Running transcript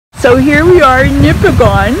So here we are in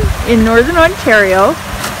Nipigon in Northern Ontario,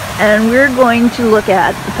 and we're going to look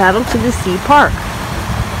at the Paddle to the Sea Park.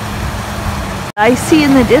 I see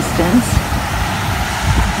in the distance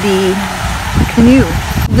the canoe.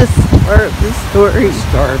 The story.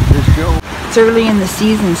 Start the show. It's early in the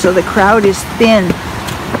season, so the crowd is thin.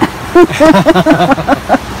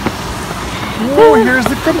 Oh, here's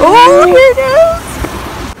the canoe. Oh, here it is.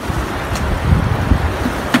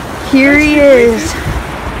 Here he is.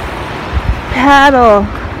 Paddle.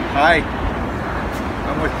 Hi.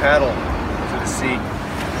 I'm with Paddle to the sea.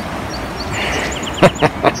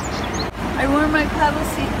 I wore my paddle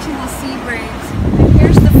seat to the sea braids. And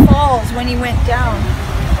here's the falls when he went down.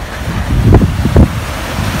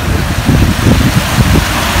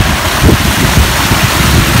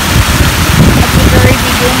 At the very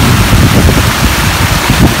beginning.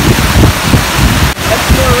 Let's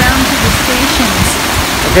go around to the stations.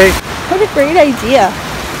 Okay. What a great idea.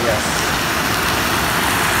 Yes.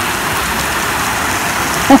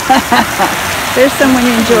 There's someone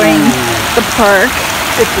enjoying the park.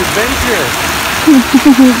 It's adventure.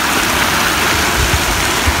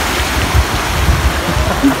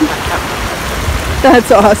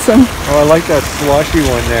 That's awesome. Oh, I like that sloshy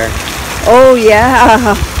one there. Oh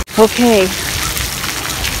yeah. Okay.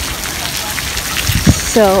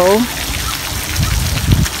 So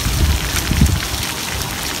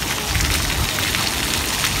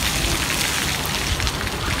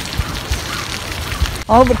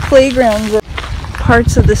all the playgrounds are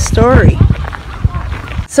parts of the story.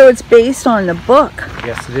 So it's based on the book.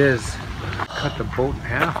 Yes, it is. Cut the boat in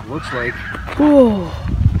half, looks like. Whoa.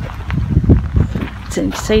 It's an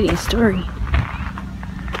exciting story.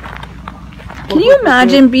 Can you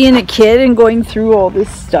imagine being a kid and going through all this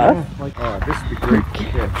stuff? Oh, this would be great for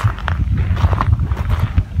kids.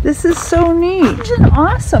 This is so neat. It's an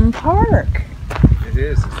awesome park. It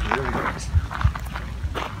is. It's really nice.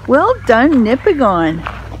 Well done, Nipigon.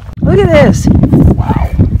 Look at this. Wow.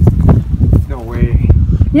 No way.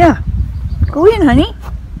 Yeah. Go in, honey.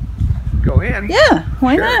 Go in. Yeah,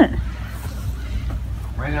 why Sure. not?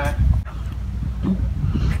 Why not?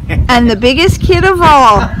 And the biggest kid of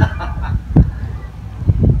all.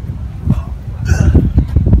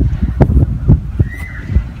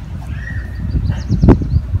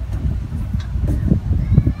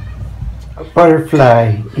 A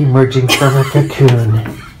butterfly emerging from a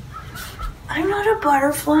cocoon. I'm not a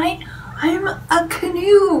butterfly. I'm a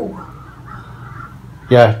canoe.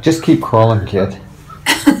 Yeah, just keep crawling, kid.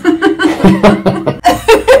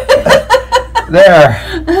 There.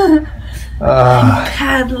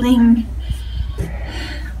 Paddling.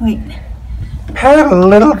 Wait. Paddle,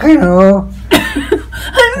 little canoe.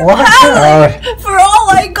 I'm Watch paddling out. for all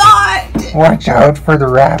I got. Watch out for the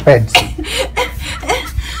rapids.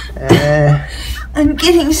 I'm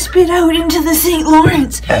getting spit out into the St.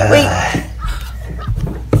 Lawrence. Wait.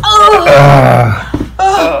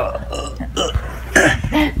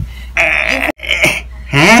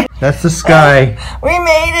 That's the sky. We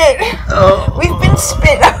made it. We've been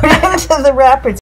spit out into the rapids.